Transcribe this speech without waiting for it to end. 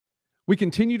We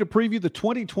continue to preview the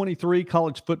 2023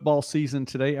 college football season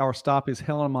today. Our stop is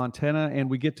Helena, Montana, and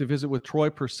we get to visit with Troy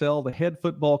Purcell, the head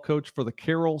football coach for the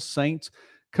Carroll Saints.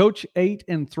 Coach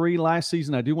 8-3 last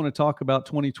season. I do want to talk about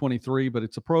 2023, but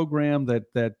it's a program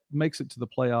that makes it to the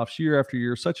playoffs year after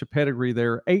year. Such a pedigree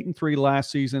there. 8-3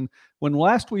 last season. When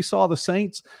last we saw the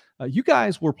Saints, you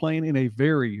guys were playing in a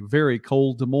very, very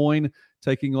cold Des Moines,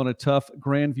 taking on a tough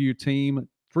Grandview team.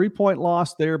 3-point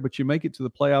loss there, but you make it to the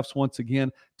playoffs once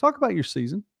again. Talk about your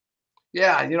season.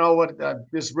 Yeah, you know what?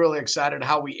 Just really excited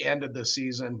how we ended the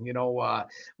season.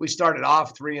 We started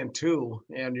off 3-2,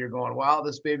 and you're going, wow,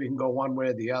 this baby can go one way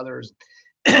or the others.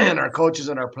 And our coaches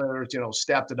and our players,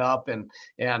 stepped it up and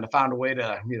found a way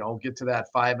to, get to that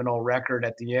 5-0 record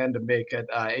at the end to make it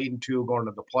 8-2 going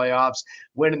to the playoffs.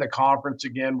 Winning the conference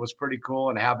again was pretty cool,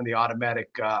 and having the automatic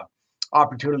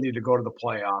opportunity to go to the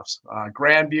playoffs.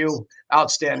 Grandview,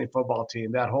 outstanding football team.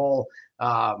 That whole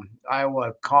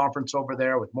Iowa conference over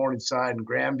there with Morningside and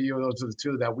Grandview, those are the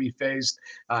two that we faced.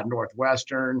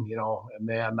 Northwestern, and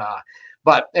then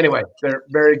but anyway, they're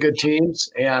very good teams.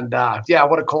 And yeah,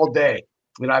 what a cold day.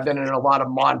 I've been in a lot of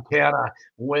Montana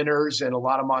winters and a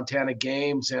lot of Montana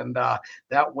games, and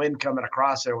that wind coming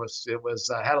across there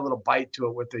had a little bite to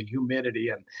it with the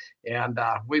humidity, and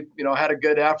we had a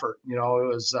good effort. It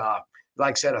was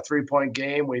like I said, a 3-point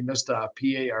game. We missed a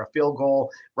PA or a field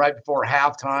goal right before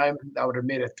halftime. That would have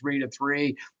made it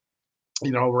 3-3.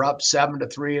 We're up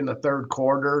 7-3 in the third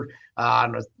quarter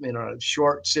in a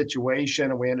short situation,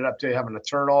 and we ended up having a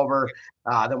turnover.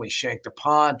 Then we shanked a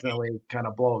punt, and then we kind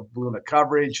of blew in the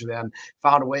coverage, and then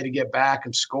found a way to get back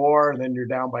and score, and then you're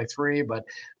down by 3. But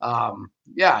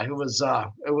yeah, it was.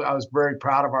 I was very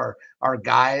proud of our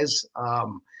guys.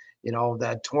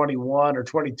 That 21 or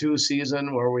 22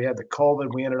 season where we had the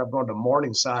COVID, we ended up going to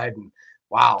Morningside, and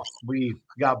wow, we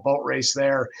got boat race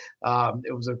there.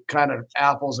 It was a kind of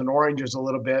apples and oranges a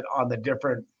little bit on the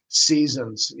different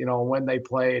seasons, when they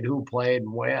played, who played,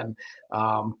 and when.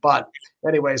 But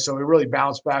anyway, so we really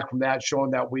bounced back from that, showing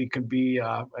that we could be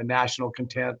a national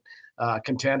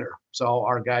contender. So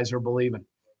our guys are believing.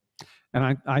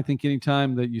 And I think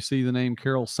anytime that you see the name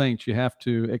Carroll Saints, you have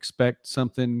to expect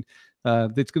something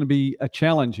that's going to be a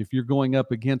challenge if you're going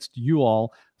up against you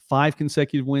all. 5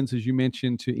 consecutive wins, as you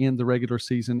mentioned, to end the regular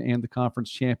season and the conference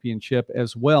championship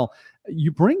as well.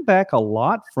 You bring back a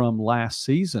lot from last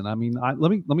season. I mean,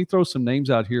 let me throw some names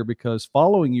out here, because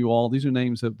following you all, these are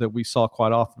names that we saw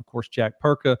quite often. Of course, Jack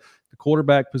Perka, the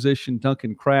quarterback position,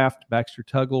 Duncan Kraft, Baxter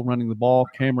Tuggle running the ball,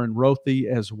 Cameron Rothy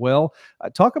as well.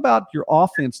 Talk about your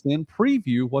offense then.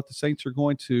 Preview what the Saints are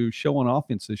going to show on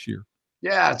offense this year.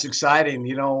 Yeah, it's exciting.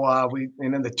 We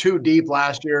in the 2 deep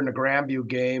last year in the Grandview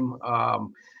game.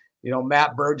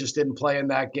 Matt Burgess didn't play in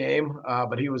that game,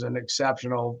 but he was an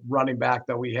exceptional running back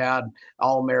that we had,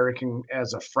 All-American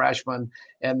as a freshman.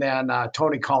 And then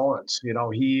Tony Collins, he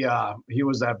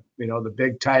was the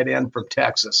big tight end from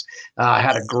Texas.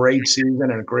 Had a great season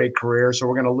and a great career, so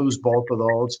we're going to lose both of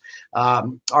those.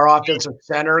 Our offensive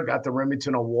center got the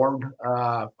Remington Award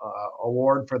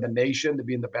for the nation to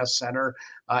being the best center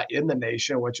in the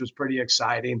nation, which was pretty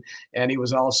exciting. And he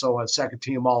was also a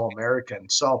second-team All-American.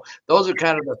 So those are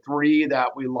kind of the 3 that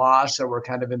we lost that were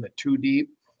kind of in the 2 deep.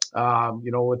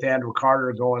 With Andrew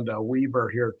Carter going to Weber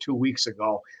here 2 weeks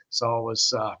ago. So it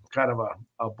was kind of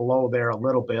a blow there a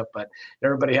little bit, but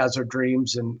everybody has their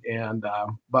dreams,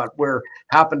 but we're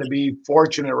happen to be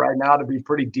fortunate right now to be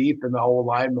pretty deep in the whole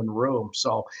lineman room.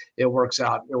 So it worked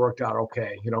out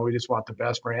okay. We just want the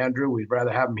best for Andrew. We'd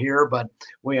rather have him here, but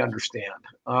we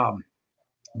understand.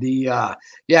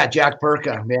 Jack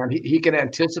Perka, man, he can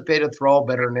anticipate a throw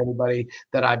better than anybody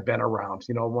that I've been around.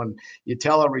 When you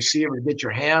tell a receiver to get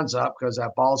your hands up because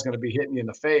that ball's going to be hitting you in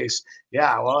the face,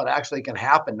 yeah, well, it actually can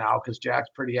happen now because Jack's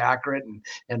pretty accurate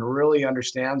and really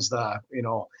understands the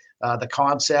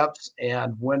concepts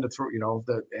and when to throw.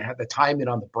 The timing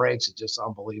on the breaks is just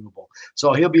unbelievable.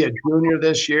 So he'll be a junior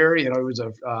this year. He was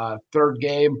a third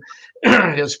game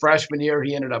his freshman year.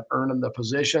 He ended up earning the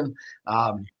position.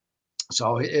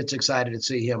 So it's excited to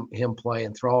see him play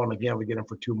and throw. And again, we get him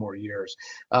for 2 more years.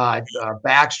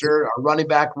 Baxter, our running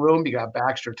back room, you got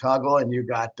Baxter Tuggle and you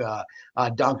got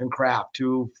Duncan Kraft,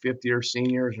 2 fifth-year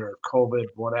seniors or COVID,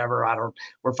 whatever.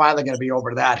 We're finally going to be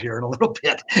over that here in a little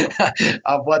bit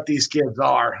of what these kids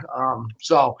are.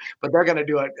 But they're going to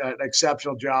do an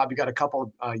exceptional job. You got a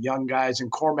couple young guys, and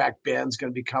Cormac Ben's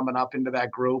going to be coming up into that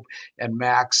group, and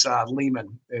Max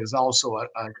Lehman is also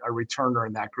a returner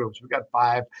in that group. So we've got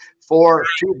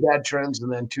 2 veterans,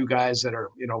 and then 2 guys that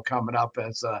are coming up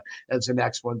as the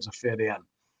next ones to fit in.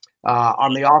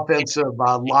 On the offensive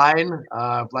line,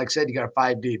 like I said, you got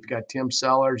 5 deep. You got Tim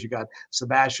Sellers, you got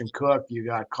Sebastian Cook, you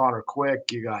got Connor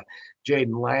Quick, you got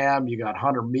Jaden Lamb, you got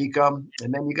Hunter Meekum,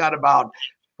 and then you got about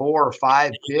 4 or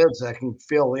 5 kids that can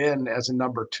fill in as a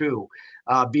number 2.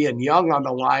 Being young on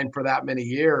the line for that many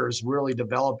years really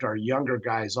developed our younger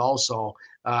guys also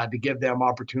to give them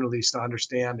opportunities to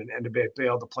understand and to be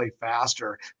able to play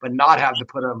faster, but not have to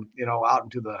put them, out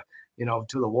into the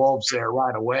to the wolves there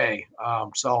right away.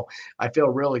 So I feel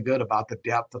really good about the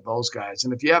depth of those guys.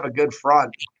 And if you have a good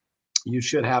front, you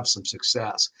should have some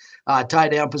success.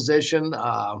 Tight end position,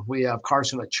 we have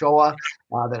Carson Ochoa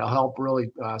that'll help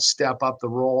really step up the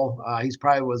role. He's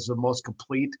probably was the most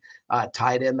complete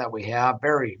tight end that we have.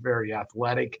 Very, very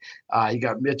athletic. You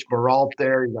got Mitch Baralt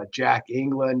there. You got Jack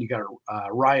England. You got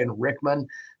Ryan Rickman.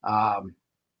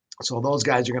 So those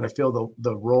guys are going to fill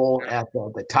the role at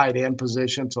the tight end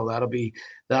position. So that'll be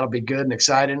good and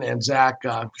exciting. And Zach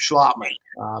Schlottman,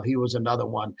 he was another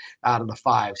one out of the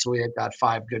 5. So we got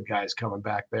 5 good guys coming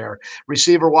back there.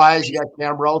 Receiver wise, you got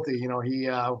Cam Rothy. He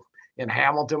in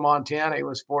Hamilton, Montana, he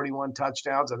was 41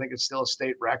 touchdowns. I think it's still a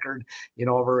state record,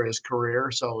 over his career.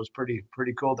 So it was pretty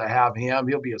cool to have him.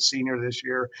 He'll be a senior this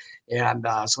year. And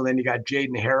so then you got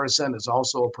Jaden Harrison is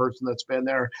also a person that's been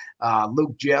there.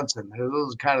 Luke Jensen,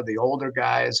 those are kind of the older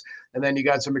guys. And then you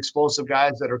got some explosive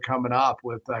guys that are coming up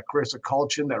with Chris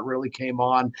Akulchin that really came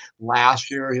on last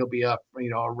year. He'll be a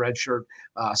redshirt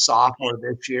sophomore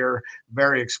this year.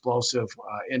 Very explosive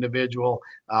individual.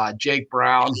 Jake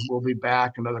Brown will be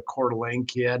back, another Coeur d'Alene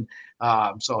kid.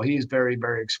 So he's very,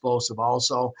 very explosive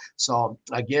also. So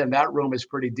again, that room is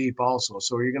pretty deep also.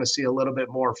 So you're going to see a little bit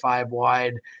more 5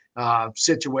 wide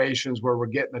situations where we're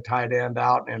getting the tight end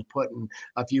out and putting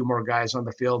a few more guys on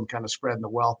the field and kind of spreading the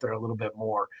wealth there a little bit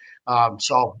more.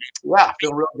 So yeah, I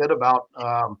feel real good about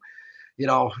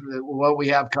what we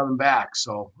have coming back.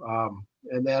 So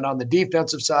and then on the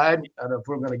defensive side, and if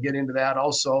we're going to get into that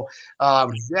also,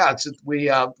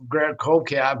 Grant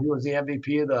Cobcab, he was the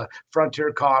MVP of the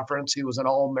Frontier Conference. He was an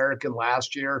All-American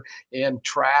last year in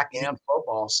track and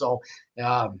football. So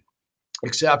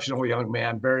exceptional young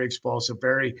man, very explosive,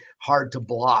 very hard to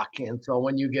block. And so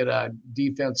when you get a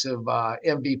defensive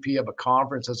MVP of a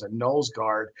conference as a nose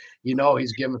guard,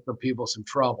 he's giving some people some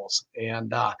troubles.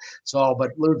 And but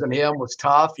losing him was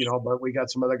tough, but we got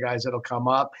some other guys that'll come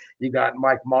up. You got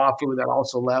Mike Mafu that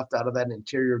also left out of that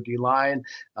interior D-line.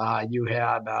 You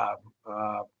had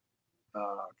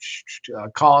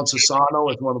Colin Sassano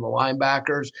is one of the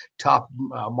linebackers, tough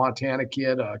Montana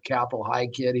kid, Capitol High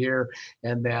kid here.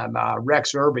 And then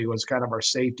Rex Irby was kind of our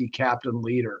safety captain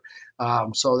leader.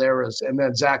 So there was, and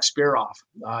then Zach Spiroff,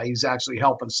 he's actually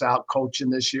helping us out coaching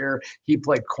this year. He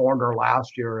played corner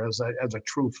last year as a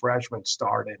true freshman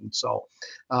started. And so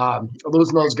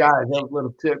losing those guys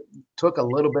took a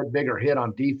little bit bigger hit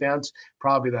on defense,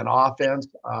 probably than offense.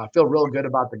 I feel real good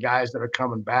about the guys that are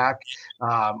coming back.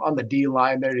 On the D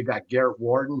line there, you got Garrett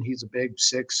Warden. He's a big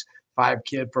 6'5"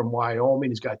 kid from Wyoming.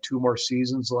 He's got 2 more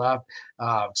seasons left.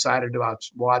 Excited about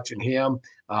watching him.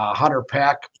 Hunter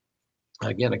Peck,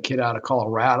 again, a kid out of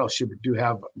Colorado, should do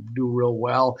real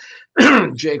well.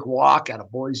 Jake Walk out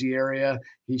of Boise area,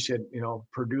 he should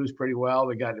produce pretty well.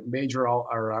 We got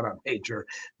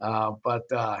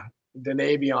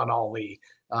Denavion Ali.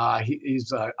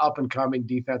 He's an up-and-coming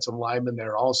defensive lineman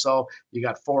there also. You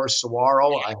got Forrest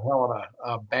Saguaro,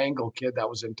 a Bengal kid that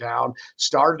was in town.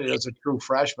 Started as a true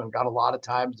freshman, got a lot of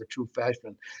time as a true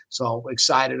freshman. So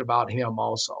excited about him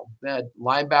also. That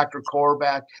linebacker,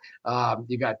 quarterback,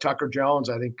 you got Tucker Jones,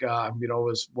 I think,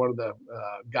 was one of the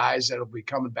guys that will be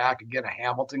coming back again, a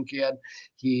Hamilton kid.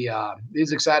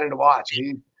 He's excited to watch.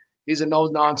 He's a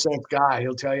no-nonsense guy.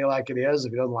 He'll tell you like it is.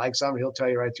 If he doesn't like something, he'll tell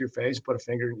you right to your face, put a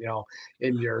finger,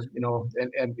 in your,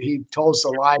 and he toes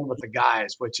the line with the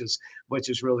guys, which is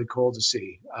really cool to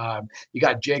see. You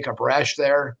got Jacob Resch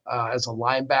there as a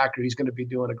linebacker. He's going to be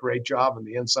doing a great job on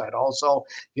the inside also.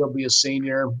 He'll be a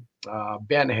senior.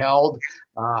 Ben Held,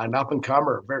 an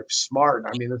up-and-comer, very smart.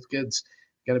 I mean, this kid's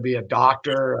going to be a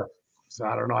doctor. So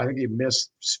I don't know. I think he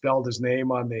misspelled his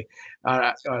name on these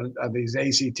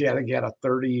ACT. I think he had a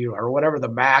 30 or whatever the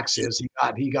max is.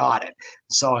 He got it.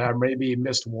 So maybe he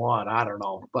missed one. I don't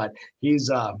know. But he's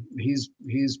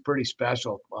pretty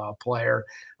special player.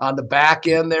 On the back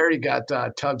end there, you got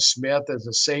Tug Smith as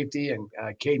a safety and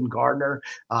Caden Gardner.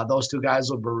 Those 2 guys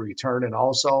will be returning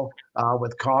also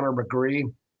with Connor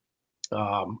McGree.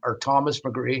 Or Thomas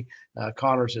McGree.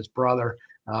 Connor's his brother.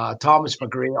 Thomas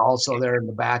McGree also there in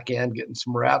the back end getting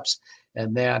some reps.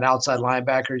 And then outside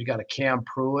linebackers, you got a Cam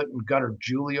Pruitt and Gunnar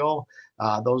Julio.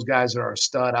 Those guys are our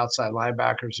stud outside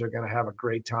linebackers. They're going to have a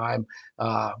great time.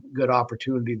 Good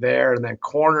opportunity there. And then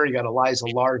corner, you got Eliza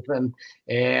Larson,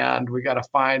 and we got to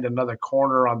find another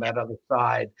corner on that other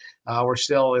side. We're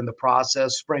still in the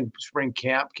process. Spring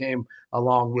camp came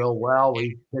along real well.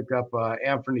 We picked up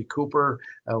Anthony Cooper.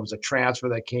 It was a transfer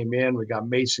that came in. We got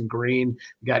Mason Green.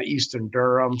 We got Easton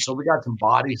Durham. So we got some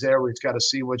bodies there. We just got to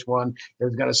see which one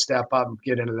is going to step up and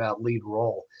get into that lead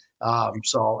role.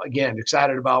 So again,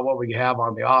 excited about what we have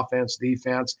on the offense,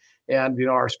 defense, and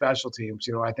our special teams.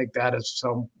 I think that is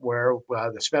somewhere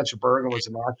the Spencer Bergen was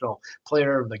the national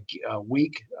player of the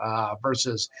week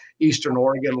versus Eastern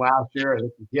Oregon last year. I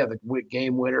think he had the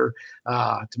game winner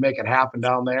to make it happen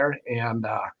down there, and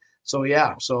so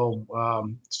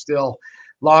still.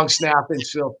 Long snapping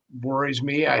still worries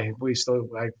me. I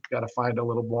got to find a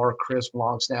little more crisp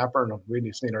long snapper, and we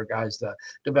just need our guys to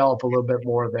develop a little bit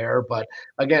more there. But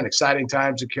again, exciting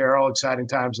times at Carroll, exciting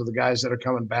times with the guys that are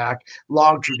coming back.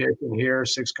 Long tradition here,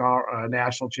 6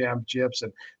 national championships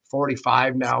and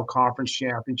 45 now conference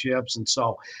championships. And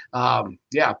so,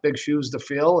 big shoes to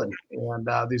fill and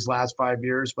these last 5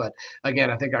 years. But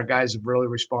again, I think our guys have really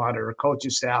responded. Our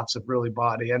coaching staffs have really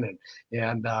bought in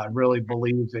and really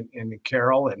believed in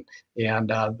Carroll and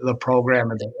the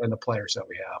program and the players that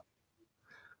we have.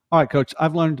 All right, Coach,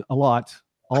 I've learned a lot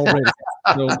already.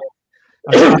 So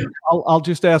I'll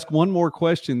just ask one more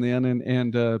question then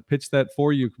and pitch that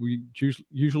for you. We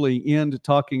usually end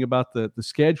talking about the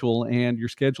schedule, and your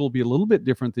schedule will be a little bit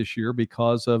different this year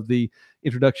because of the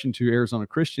introduction to Arizona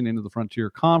Christian into the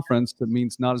Frontier Conference. That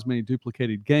means not as many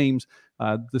duplicated games.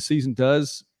 The season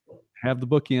does have the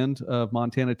bookend of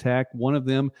Montana Tech. One of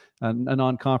them, a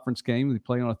non-conference game. They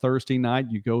play on a Thursday night.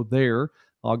 You go there.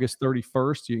 August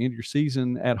 31st, you end your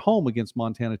season at home against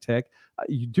Montana Tech.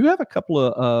 You do have a couple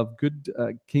of good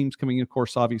games coming in, of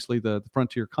course, obviously the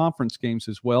Frontier Conference games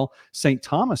as well. St.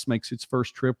 Thomas makes its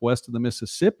first trip west of the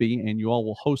Mississippi, and you all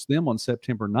will host them on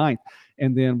September 9th.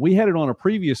 And then we had it on a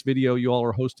previous video. You all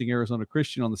are hosting Arizona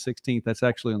Christian on the 16th. That's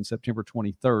actually on September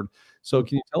 23rd. So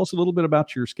can you tell us a little bit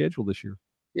about your schedule this year?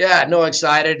 Yeah, no,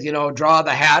 excited. Draw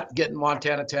the hat, getting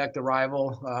Montana Tech, the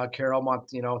rival Carroll,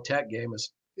 Tech game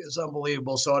is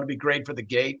unbelievable. So it'd be great for the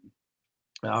gate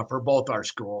for both our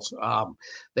schools.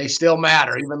 They still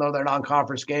matter, even though they're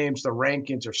non-conference games. The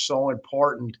rankings are so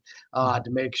important to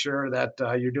make sure that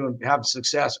you're having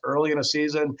success early in the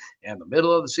season and the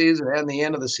middle of the season and the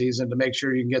end of the season to make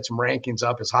sure you can get some rankings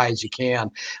up as high as you can.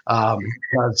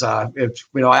 Because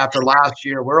after last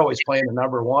year, we're always playing the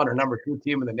number 1 or number 2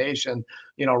 team in the nation,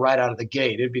 right out of the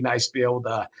gate. It'd be nice to be able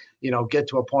to, get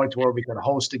to a point where we can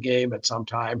host a game at some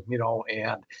time,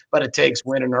 but it takes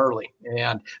winning early.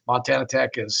 And Montana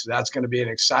Tech that's going to be an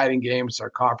exciting game. It's our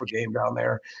copper game down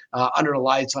there under the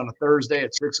lights on a Thursday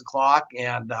at 6:00,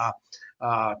 and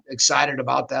excited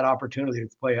about that opportunity to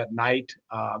play at night.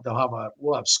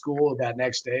 We'll have school that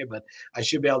next day, but I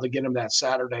should be able to get them that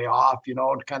Saturday off,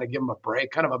 to kind of give them a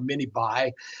break, kind of a mini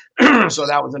bye. So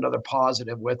that was another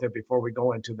positive with it before we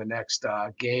go into the next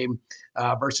game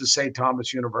versus St.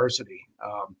 Thomas University.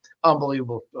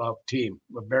 Unbelievable team,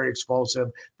 a very explosive,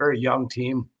 very young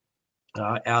team.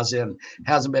 Hasn't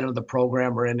been in the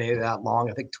program or any that long.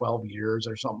 I think 12 years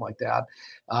or something like that.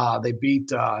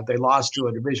 They lost to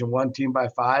a Division I team by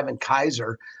 5, and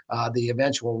Kaiser, the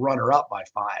eventual runner-up, by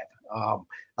 5.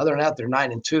 Other than that, they're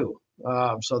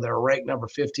 9-2. So they're ranked number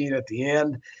 15 at the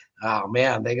end.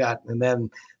 Man, and then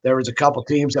there was a couple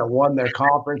teams that won their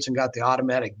conference and got the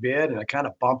automatic bid, and it kind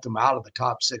of bumped them out of the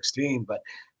top 16. But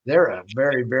they're a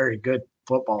very, very good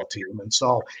football team, and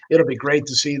so it'll be great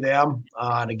to see them.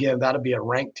 And again, that'll be a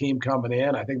ranked team coming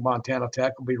in. I think Montana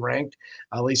Tech will be ranked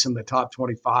at least in the top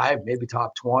 25, maybe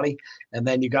top 20. And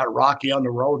then you got Rocky on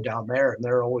the road down there, and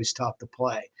they're always tough to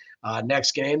play.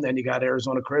 Next game, then you got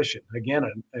Arizona Christian. Again,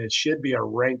 it should be a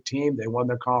ranked team. They won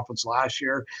their conference last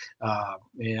year.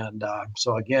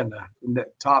 So again, the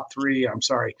top 3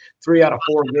 out of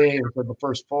 4 games for the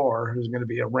first 4 is going to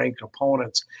be a ranked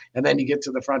opponents. And then you get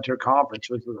to the Frontier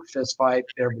Conference, which is a fist fight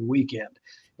every weekend.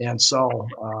 And so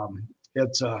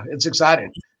it's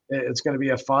exciting. It's going to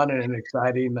be a fun and an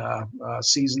exciting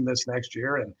season this next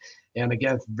year. And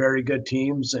again, very good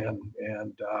teams, and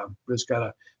just got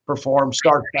to perform,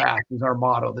 start fast is our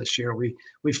motto this year. We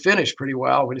finished pretty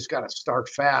well. We just got to start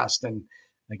fast and,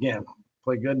 again,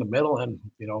 play good in the middle and,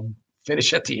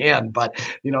 finish at the end. But,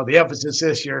 the emphasis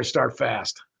this year is start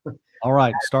fast. All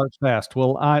right, start fast.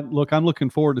 Well, I'm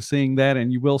looking forward to seeing that,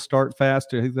 and you will start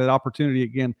fast. That opportunity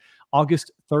again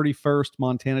August 31st,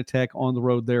 Montana Tech on the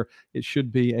road there. It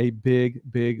should be a big,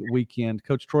 big weekend.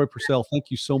 Coach Troy Purcell,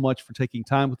 thank you so much for taking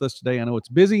time with us today. I know it's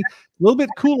busy, a little bit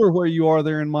cooler where you are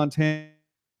there in Montana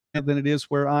than it is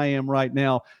where I am right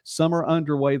now. Summer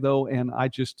underway, though, and I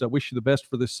just wish you the best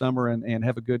for this summer and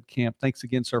have a good camp. Thanks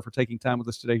again, sir, for taking time with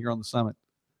us today here on the Summit.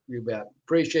 You bet.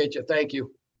 Appreciate you. Thank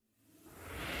you.